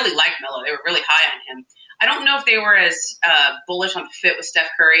they really liked Melo. They were really high on him. I don't know if they were as bullish on the fit with Steph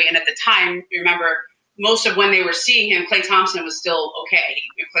Curry. And at the time, you remember, most of when they were seeing him, Klay Thompson was still okay.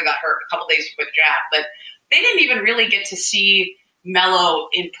 Klay got hurt a couple days before the draft. But they didn't even really get to see Melo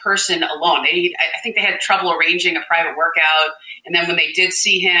in person alone. I think they had trouble arranging a private workout. And then when they did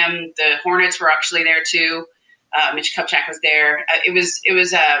see him, the Hornets were actually there too. Mitch Kupchak was there.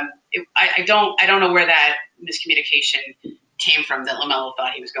 I don't know where that miscommunication came from that LaMelo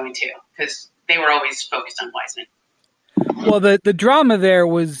thought he was going to, because they were always focused on Wiseman. Well, the drama there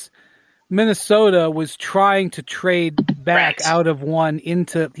was Minnesota was trying to trade back Right. out of one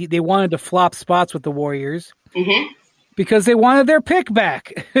into they wanted to flop spots with the Warriors Mm-hmm. because they wanted their pick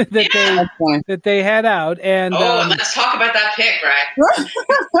back that they had out. And let's talk about that pick, right?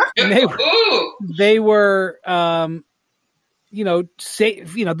 they were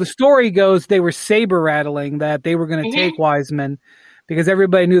the story goes they were saber rattling that they were going to take Wiseman because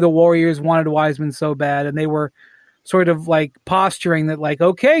everybody knew the Warriors wanted Wiseman so bad, and they were sort of like posturing that like,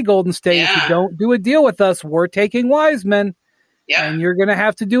 okay, Golden State, if you don't do a deal with us, we're taking Wiseman, and you're going to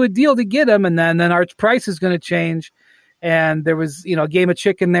have to do a deal to get him, and then our price is going to change. And there was a game of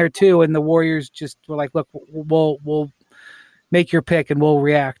chicken there too, and the Warriors just were like, look, we'll make your pick and we'll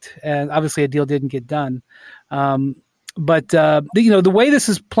react. And obviously a deal didn't get done. But the way this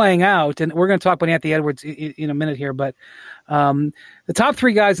is playing out, and we're going to talk about Anthony Edwards in a minute here, but the top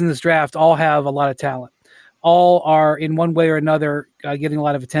three guys in this draft all have a lot of talent. All are in one way or another getting a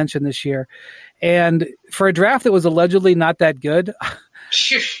lot of attention this year. And for a draft that was allegedly not that good,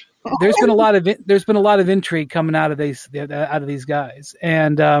 there's been a lot of intrigue coming out of these guys.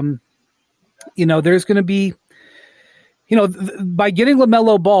 And there's going to be by getting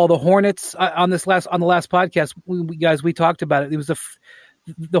LaMelo Ball, the Hornets on the last podcast, we talked about it. It was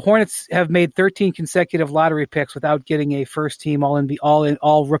the Hornets have made 13 consecutive lottery picks without getting a first team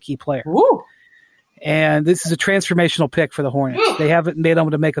all rookie player. Ooh. And this is a transformational pick for the Hornets. Ooh. They haven't been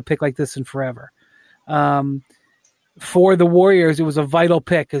able to make a pick like this in forever. For the Warriors, it was a vital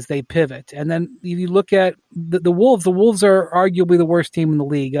pick as they pivot. And then you look at the Wolves. The Wolves are arguably the worst team in the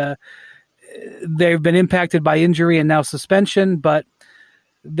league. They've been impacted by injury and now suspension, but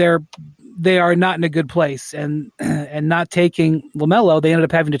they are not in a good place. And not taking LaMelo, they ended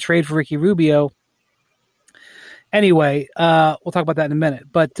up having to trade for Ricky Rubio. Anyway, we'll talk about that in a minute.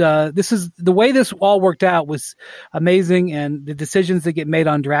 But this is the way this all worked out was amazing, and the decisions that get made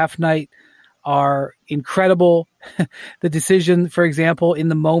on draft night are incredible. The decision, for example, in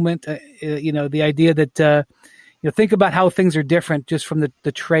the moment, the idea that think about how things are different just from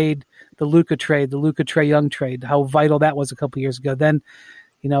the trade, the Luka Trae Young trade, how vital that was a couple of years ago. Then,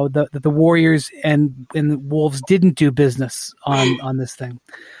 the Warriors and the Wolves didn't do business on this thing.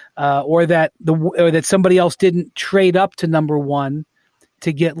 Or that somebody else didn't trade up to number one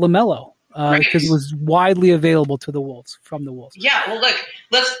to get LaMelo because it was widely available to the Wolves from the Wolves. Yeah, well, look,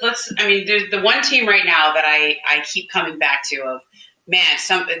 let's. I mean, there's the one team right now that I keep coming back to of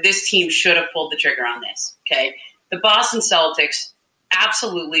this team should have pulled the trigger on this. Okay, the Boston Celtics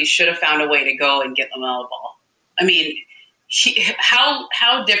absolutely should have found a way to go and get LaMelo Ball. I mean,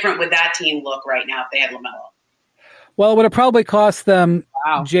 how different would that team look right now if they had LaMelo? Well, it would have probably cost them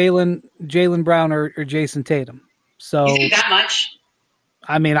Jaylen Brown or Jason Tatum. So you think that much?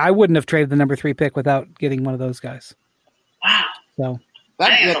 I mean, I wouldn't have traded the number 3 pick without getting one of those guys. Wow. So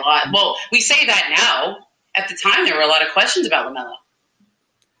I think that's a lot. Well, we say that now. At the time, there were a lot of questions about LaMelo.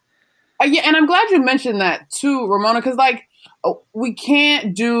 Yeah, and I'm glad you mentioned that too, Ramona, because we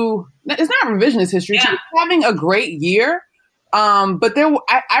can't do. It's not revisionist history. Yeah. Having a great year. But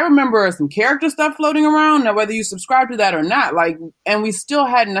I remember some character stuff floating around. Now, whether you subscribe to that or not, and we still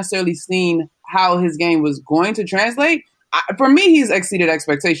hadn't necessarily seen how his game was going to translate. For me, he's exceeded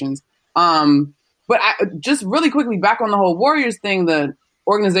expectations. But just really quickly back on the whole Warriors thing, the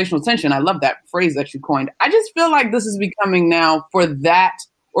organizational tension. I love that phrase that you coined. I just feel like this is becoming now for that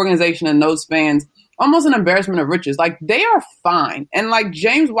organization and those fans almost an embarrassment of riches. They are fine, and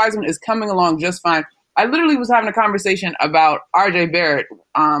James Wiseman is coming along just fine. I literally was having a conversation about RJ Barrett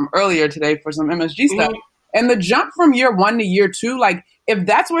earlier today for some MSG stuff. And the jump from year 1 to year 2, if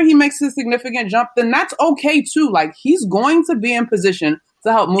that's where he makes his significant jump, then that's okay too. He's going to be in position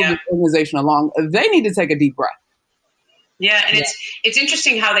to help move the organization along. They need to take a deep breath. Yeah, and it's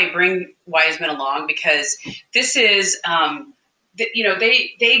interesting how they bring Wiseman along because this is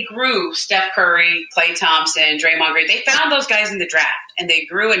they grew Steph Curry, Klay Thompson, Draymond Green. They found those guys in the draft and they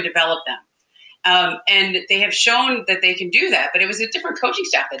grew and developed them. And they have shown that they can do that, but it was a different coaching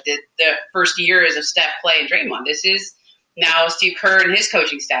staff that did the first years of Steph, Klay, and Draymond. This is now Steve Kerr and his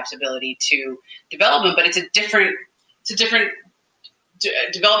coaching staff's ability to develop them, but it's a different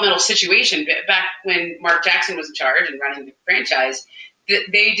developmental situation. Back when Mark Jackson was in charge and running the franchise,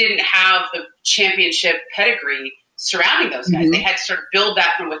 they didn't have the championship pedigree surrounding those guys. Mm-hmm. They had to sort of build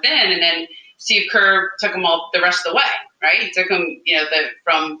that from within, and then Steve Kerr took them all the rest of the way, right? He took them,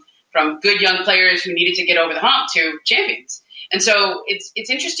 from good young players who needed to get over the hump to champions. And so it's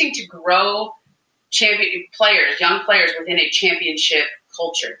interesting to grow young players within a championship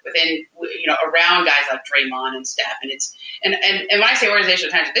culture, within, around guys like Draymond and Steph. And when I say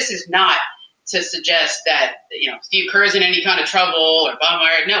organizational tension, this is not to suggest that, Steve Kerr's in any kind of trouble or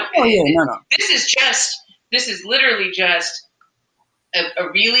Baumeier. No. No. This is literally just a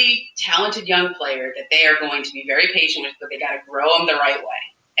really talented young player that they are going to be very patient with, but they got to grow him the right way.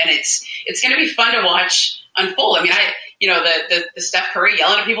 And it's going to be fun to watch unfold. I mean, the Steph Curry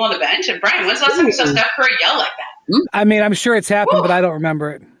yelling at people on the bench. And Brian, when's the last time you saw Steph Curry yell like that? I mean, I'm sure it's happened, but I don't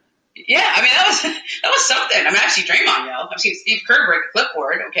remember it. Yeah, I mean, that was something. I mean, I've seen Draymond yell. I've seen Steve Kerr break a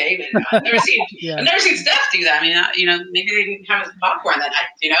clipboard. Okay, but I've never seen Steph do that. I mean, maybe they didn't have his popcorn that night,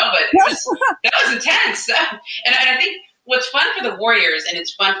 but that was intense. And I think what's fun for the Warriors, and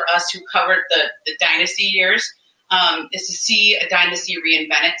it's fun for us who covered the dynasty years, is to see a dynasty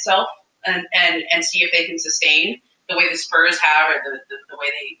reinvent itself and see if they can sustain the way the Spurs have or the way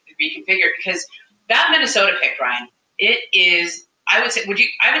they reconfigure it. Because that Minnesota pick, Ryan, it is. I would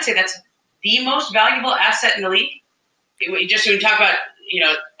say that's the most valuable asset in the league. Just when we talk about,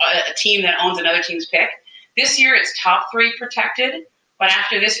 a team that owns another team's pick. This year it's top 3 protected, but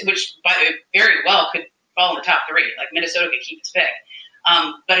after this, which by the way, very well could fall in the top 3, like Minnesota could keep its pick.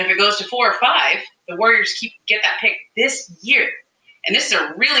 But if it goes to 4 or 5, the Warriors get that pick this year. And this is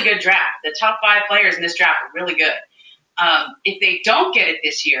a really good draft. The top 5 players in this draft are really good. If they don't get it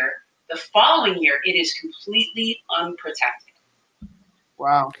this year, the following year, it is completely unprotected.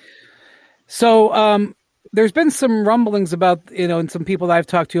 Wow. So there's been some rumblings about, and some people that I've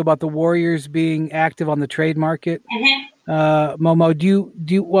talked to about the Warriors being active on the trade market. Mm-hmm. Momo, do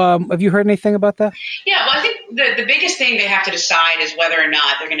you have you heard anything about that? Yeah, well, I think the biggest thing they have to decide is whether or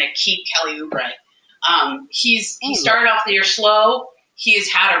not they're going to keep Kelly Oubre. He started off the year slow.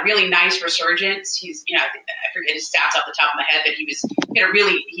 He's had a really nice resurgence. He's, I forget his stats off the top of my head, but he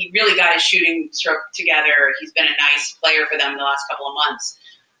really got his shooting stroke together. He's been a nice player for them the last couple of months.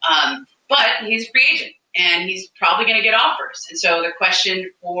 But he's a free agent, and he's probably going to get offers. And so the question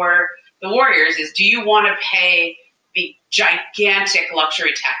for the Warriors is, do you want to pay the gigantic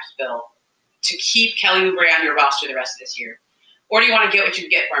luxury tax bill to keep Kelly Oubre on your roster the rest of this year? Or do you want to get what you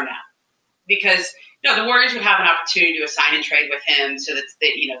get for him now? Because the Warriors would have an opportunity to sign and trade with him so that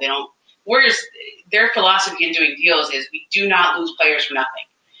they don't. Warriors, their philosophy in doing deals is we do not lose players for nothing,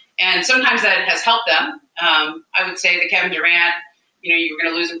 and sometimes that has helped them. I would say that Kevin Durant, you were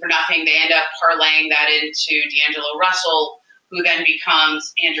going to lose him for nothing. They end up parlaying that into D'Angelo Russell, who then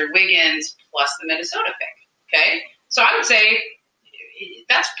becomes Andrew Wiggins plus the Minnesota pick. Okay, so I would say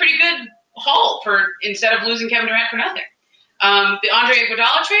that's a pretty good haul for instead of losing Kevin Durant for nothing. The Andre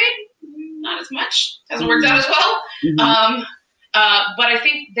Iguodala trade. Not as much. Hasn't worked out as well. Mm-hmm. But I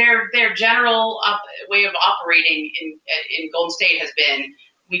think their general way of operating in Golden State has been,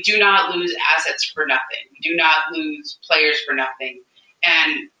 we do not lose assets for nothing. We do not lose players for nothing.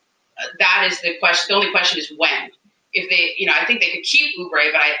 And that is the question. The only question is when. If they, I think they could keep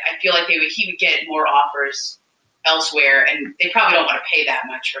Oubre, but I feel like he would get more offers elsewhere, and they probably don't want to pay that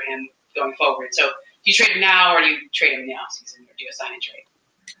much for him going forward. So do you trade him now, or do you trade him in the offseason, or do a sign and trade?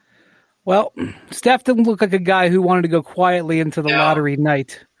 Well, Steph didn't look like a guy who wanted to go quietly into the lottery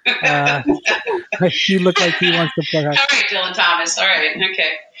night. He looked like he wants to play hard. All right, Dylan Thomas. All right,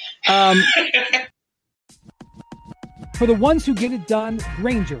 okay. For the ones who get it done,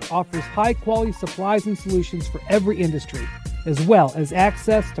 Grainger offers high-quality supplies and solutions for every industry, as well as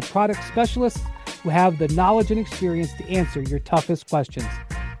access to product specialists who have the knowledge and experience to answer your toughest questions.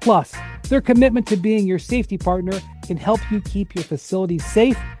 Plus, their commitment to being your safety partner can help you keep your facilities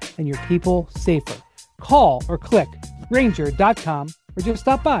safe and your people safer. Call or click Grainger.com or just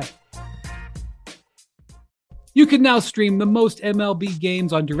stop by. You can now stream the most MLB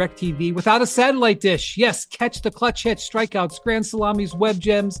games on DirecTV without a satellite dish. Yes, catch the clutch hits, strikeouts, grand salamis, web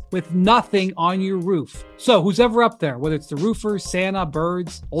gems with nothing on your roof. So who's ever up there, whether it's the roofers, Santa,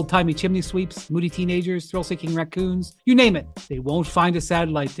 birds, old-timey chimney sweeps, moody teenagers, thrill-seeking raccoons, you name it, they won't find a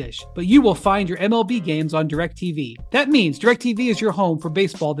satellite dish. But you will find your MLB games on DirecTV. That means DirecTV is your home for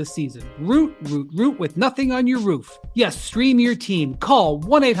baseball this season. Root with nothing on your roof. Yes, stream your team. Call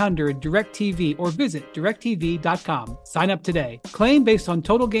 1-800-DirecTV or visit DirecTV.com. Sign up today. Claim based on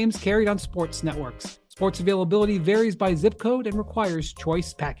total games carried on sports networks. Sports availability varies by zip code and requires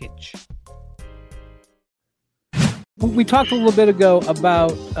choice package. We talked a little bit ago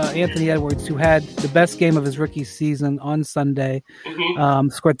about Anthony Edwards, who had the best game of his rookie season on Sunday. Mm-hmm.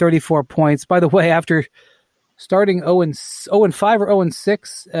 Scored 34 points. By the way, after starting 0-5 or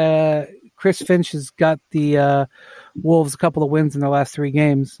 0-6, Chris Finch has got the Wolves a couple of wins in their last 3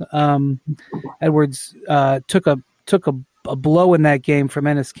 games. Edwards took a blow in that game from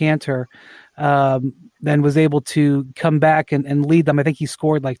Enes Kanter, then was able to come back and lead them. I think he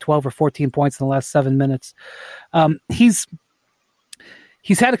scored like 12 or 14 points in the last 7 minutes.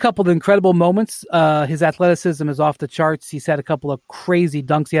 He's had a couple of incredible moments. His athleticism is off the charts. He's had a couple of crazy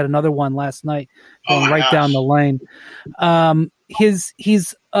dunks. He had another one last night going down the lane. He's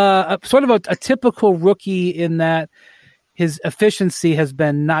sort of a typical rookie in that his efficiency has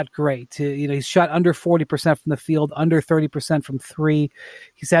been not great. He's shot under 40% from the field, under 30% from three.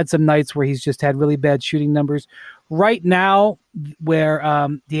 He's had some nights where he's just had really bad shooting numbers. Right now, where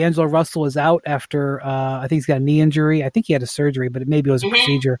D'Angelo Russell is out after, I think he's got a knee injury. I think he had a surgery, but maybe it was a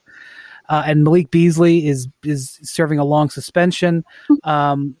procedure. And Malik Beasley is serving a long suspension.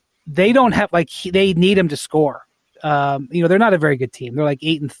 They don't have they need him to score. They're not a very good team. They're like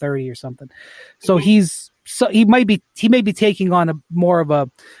 8-30 or something. So he might be taking on more of a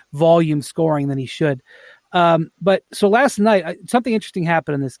volume scoring than he should. But so last night, something interesting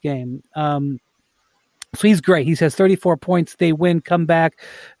happened in this game. So he's great. He has 34 points. They win, come back.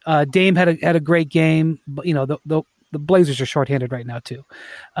 Dame had a great game. But the Blazers are shorthanded right now too.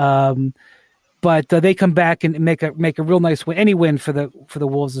 But they come back and make a real nice win. Any win for the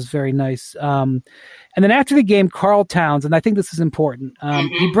Wolves is very nice. And then after the game, Karl Towns, and I think this is important.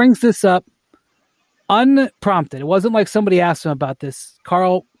 He brings this up unprompted. It wasn't like somebody asked him about this.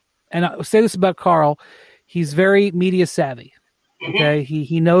 Karl, and I'll say this about Karl, he's very media savvy. Okay,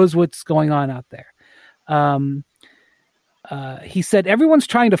 he knows what's going on out there. He said everyone's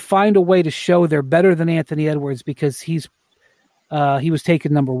trying to find a way to show they're better than Anthony Edwards because he was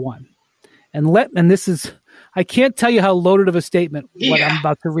taken number one. And this is, I can't tell you how loaded of a statement what I'm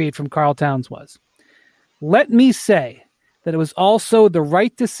about to read from Karl Towns was. Let me say that it was also the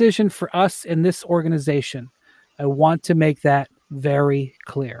right decision for us in this organization. I want to make that very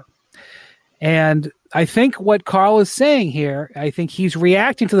clear. And I think what Karl is saying here, I think he's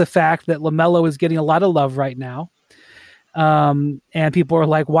reacting to the fact that LaMelo is getting a lot of love right now. And people are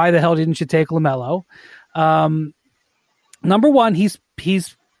like, why the hell didn't you take LaMelo? Number one, he's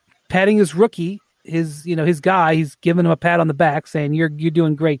patting his rookie, his guy. He's giving him a pat on the back saying, you're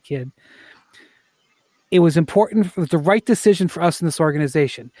doing great, kid. It was important. It was the right decision for us in this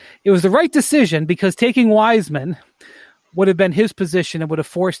organization. It was the right decision because taking Wiseman would have been his position and would have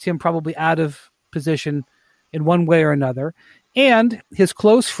forced him probably out of position in one way or another. And his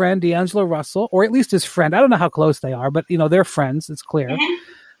close friend, D'Angelo Russell, or at least his friend, I don't know how close they are, but they're friends. It's clear.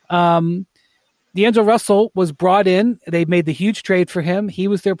 D'Angelo Russell was brought in. They made the huge trade for him. He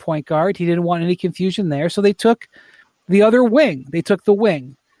was their point guard. He didn't want any confusion there. So they took the other wing. They took the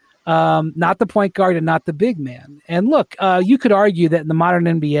wing, not the point guard and not the big man. And look, you could argue that in the modern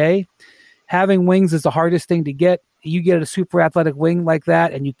NBA, having wings is the hardest thing to get. You get a super athletic wing like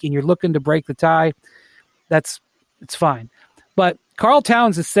that, and you're looking to break the tie. It's fine. But Karl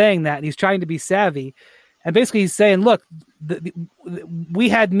Towns is saying that, and he's trying to be savvy. And basically he's saying, look, we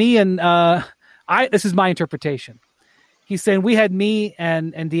had me and this is my interpretation. He's saying we had me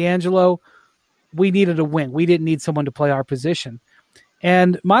and D'Angelo. We needed a wing. We didn't need someone to play our position.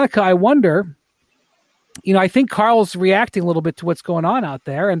 And Monica, I wonder, I think Karl's reacting a little bit to what's going on out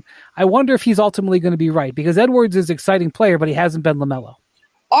there. And I wonder if he's ultimately going to be right because Edwards is an exciting player, but he hasn't been LaMelo.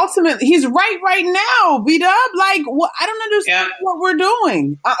 Ultimately, he's right now, B-Dub. Like, I don't understand what we're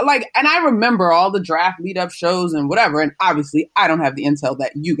doing. And I remember all the draft lead-up shows and whatever, and obviously I don't have the intel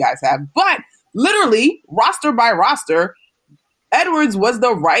that you guys have, but literally, roster by roster, Edwards was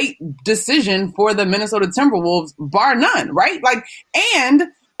the right decision for the Minnesota Timberwolves, bar none, right? And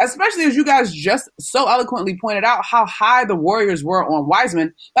especially as you guys just so eloquently pointed out how high the Warriors were on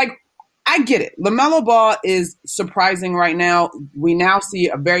Wiseman, I get it. LaMelo Ball is surprising right now. We now see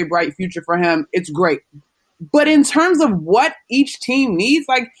a very bright future for him. It's great. But in terms of what each team needs,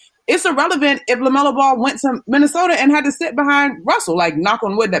 it's irrelevant if LaMelo Ball went to Minnesota and had to sit behind Russell, knock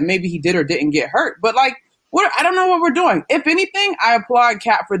on wood that maybe he did or didn't get hurt. But I don't know what we're doing. If anything, I applaud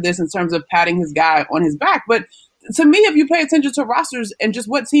Cat for this in terms of patting his guy on his back. But to me, if you pay attention to rosters and just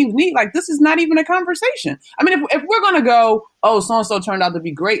what teams need, this is not even a conversation. I mean, if we're going to go, oh, so-and-so turned out to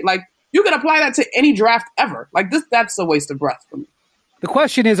be great, you can apply that to any draft ever. That's a waste of breath for me. The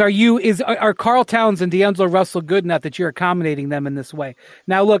question is, are Karl Towns and D'Angelo Russell good enough that you're accommodating them in this way?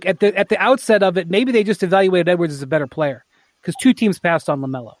 Now, look, at the outset of it, maybe they just evaluated Edwards as a better player because two teams passed on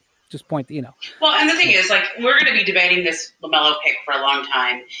LaMelo. Just point, Well, and the thing is, we're going to be debating this LaMelo pick for a long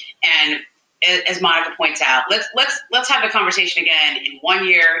time, and as Monica points out, let's have the conversation again in 1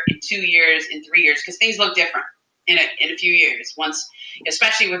 year, in 2 years, in 3 years, because things look different in a few years. Once,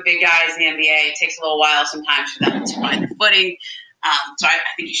 especially with big guys in the NBA, it takes a little while sometimes for them to find their footing. So I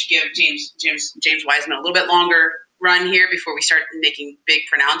think you should give James Wiseman a little bit longer run here before we start making big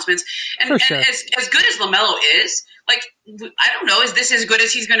pronouncements. And, sure. and as good as LaMelo is, like, I don't know, is this as good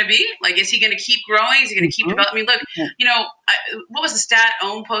as he's going to be? Like, is he going to keep growing? Is he going to keep developing? I mean, look, you know, what was the stat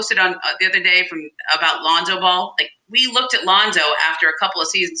Ohm posted on the other day about Lonzo Ball? Like, we looked at Lonzo after a couple of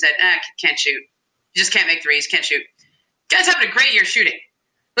seasons and said, can't shoot. He just can't make threes, can't shoot. Guy's having a great year shooting.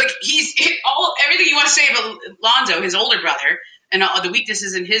 Like, he's everything you want to say about Lonzo, his older brother, and all the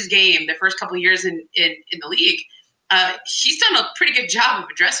weaknesses in his game the first couple of years in the league. He's done a pretty good job of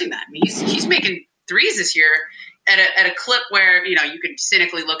addressing that. I mean, he's making threes this year at a clip where, you know, you could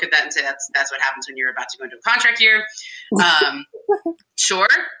cynically look at that and say that's what happens when you're about to go into a contract year. Sure,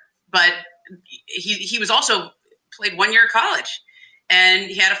 but he was also played 1 year of college. And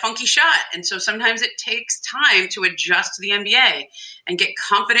he had a funky shot. And so sometimes it takes time to adjust to the NBA and get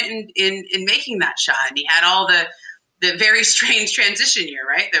confident in making that shot. And he had all the very strange transition year,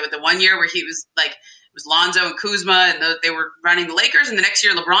 right? The 1 year where he was like, it was Lonzo and Kuzma, and they were running the Lakers. And the next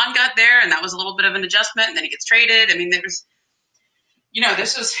year LeBron got there, and that was a little bit of an adjustment. And then he gets traded. I mean, there was, you know,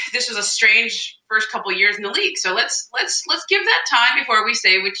 this was a strange first couple of years in the league. So let's give that time before we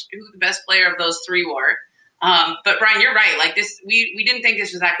say who the best player of those three were. But Brian, you're right. Like this, we didn't think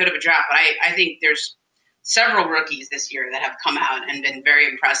this was that good of a draft, but I think there's several rookies this year that have come out and been very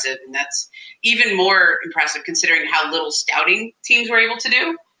impressive. And that's even more impressive considering how little scouting teams were able to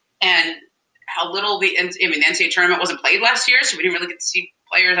do and how little the NCAA tournament wasn't played last year. So we didn't really get to see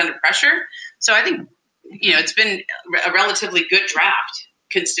players under pressure. So I think, you know, it's been a relatively good draft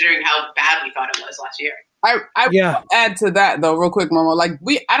considering how bad we thought it was last year. I will add to that though, real quick, Momo. Like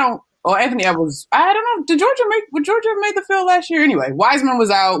Anthony Edwards, I don't know. Would Georgia have made the field last year anyway? Wiseman was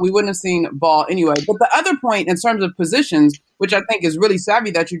out. We wouldn't have seen Ball anyway. But the other point in terms of positions, which I think is really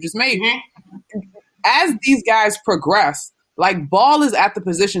savvy that you just made, as these guys progress, like Ball is at the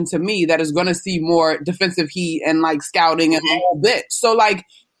position to me that is going to see more defensive heat and like scouting and a whole bit. So like,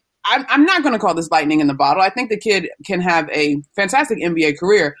 I'm not going to call this lightning in the bottle. I think the kid can have a fantastic NBA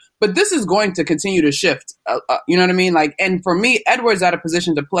career, but this is going to continue to shift. You know what I mean? Like, and for me, Edwards at a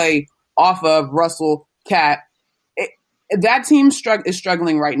position to play off of Russell, Cat. That team is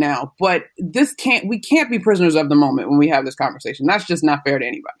struggling right now, but we can't be prisoners of the moment when we have this conversation. That's just not fair to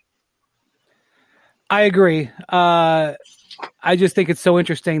anybody. I agree. I just think it's so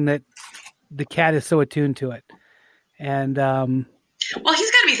interesting that the Cat is so attuned to it, and well,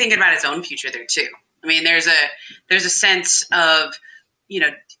 he's got to be thinking about his own future there too. I mean, there's a sense of, you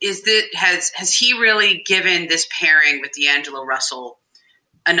know, has he really given this pairing with D'Angelo Russell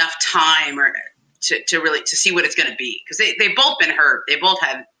enough time or to see what it's going to be? Because they've both been hurt. They both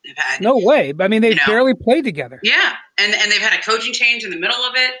have had no way. I mean, they've barely played together. Yeah, and they've had a coaching change in the middle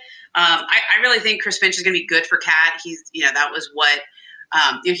of it. I really think Chris Finch is going to be good for Cat. He's, you know, that was what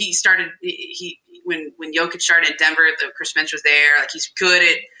he started. When Jokic started in Denver, Chris Finch was there. Like, he's good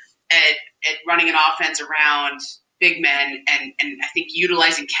at running an offense around big men, and I think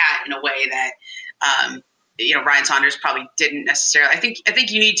utilizing Cat in a way that you know, Ryan Saunders probably didn't necessarily. I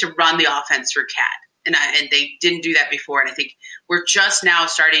think you need to run the offense through Cat, and they didn't do that before. And I think we're just now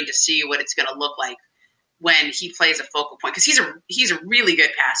starting to see what it's going to look like when he plays a focal point, because he's a really good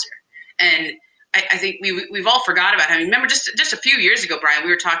passer. And I think we've all forgot about him. I mean, remember just a few years ago, Brian,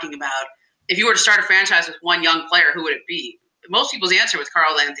 we were talking about if you were to start a franchise with one young player, who would it be? Most people's answer was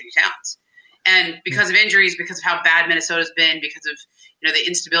Karl Towns. And because of injuries, because of how bad Minnesota's been, because of, you know, the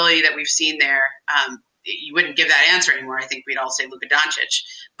instability that we've seen there, you wouldn't give that answer anymore. I think we'd all say Luka Doncic.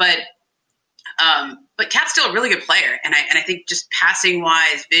 But Cat's still a really good player, and I think just passing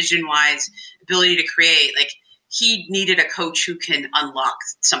wise, vision wise, ability to create, like, he needed a coach who can unlock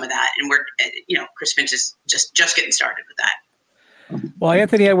some of that, and Chris Finch is just getting started with that. Well,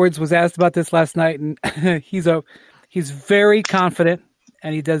 Anthony Edwards was asked about this last night, and he's very confident,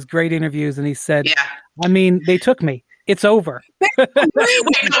 and he does great interviews, and he said, "Yeah, I mean, they took me. It's over." Wait, there's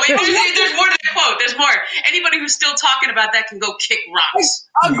more to the quote. There's more. Anybody who's still talking about that can go kick rocks.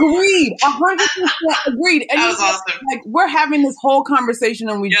 Agreed. 100% agreed. And that was awesome. Like, we're having this whole conversation,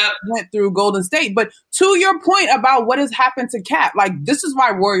 and we went through Golden State. But to your point about what has happened to Cat, like, this is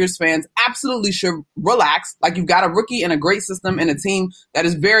why Warriors fans absolutely should relax. Like, you've got a rookie in a great system and a team that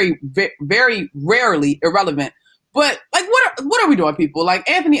is very, very rarely irrelevant. But, like, what are we doing, people? Like,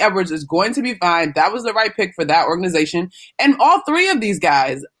 Anthony Edwards is going to be fine. That was the right pick for that organization. And all three of these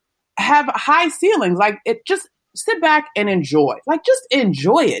guys have high ceilings. Like, it just sit back and enjoy. Like, just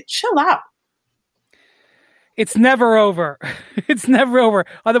enjoy it. Chill out. It's never over. It's never over.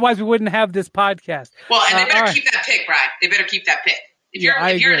 Otherwise, we wouldn't have this podcast. Well, and they better keep that pick, Brian. They better keep that pick. If you're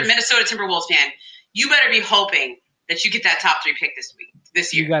a Minnesota Timberwolves fan, you better be hoping that you get that top 3 pick this week.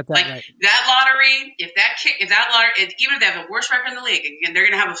 this year. You got that like right. that lottery, even if they have the worst record in the league, and they're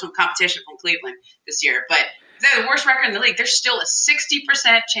going to have some competition from Cleveland this year, but if they have the worst record in the league, there's still a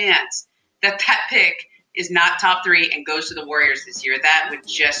 60% chance that pick is not top 3 and goes to the Warriors this year. That would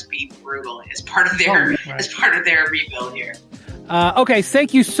just be brutal as part of their rebuild here. Okay,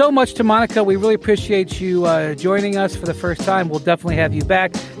 thank you so much to Monica. We really appreciate you joining us for the first time. We'll definitely have you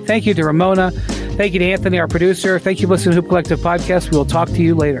back. Thank you to Ramona. Thank you to Anthony, our producer. Thank you for listening to Hoop Collective Podcast. We will talk to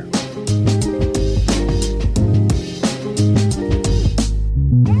you later.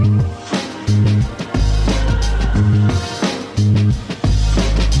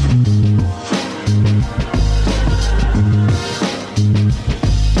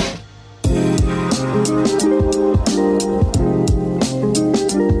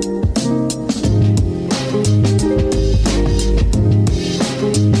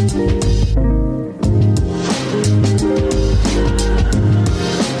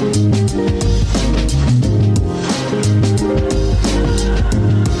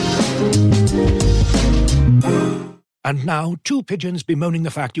 And now, 2 pigeons bemoaning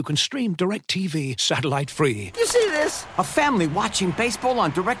the fact you can stream DirecTV satellite-free. You see this? A family watching baseball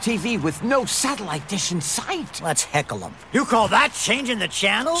on DirecTV with no satellite dish in sight. Let's heckle them. You call that changing the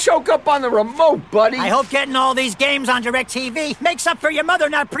channel? Choke up on the remote, buddy. I hope getting all these games on DirecTV makes up for your mother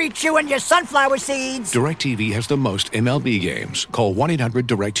not pre-chewing your sunflower seeds. DirecTV has the most MLB games. Call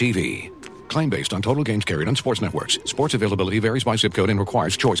 1-800-DirecTV. Claim based on total games carried on sports networks. Sports availability varies by zip code and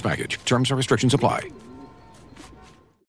requires choice package. Terms and restrictions apply.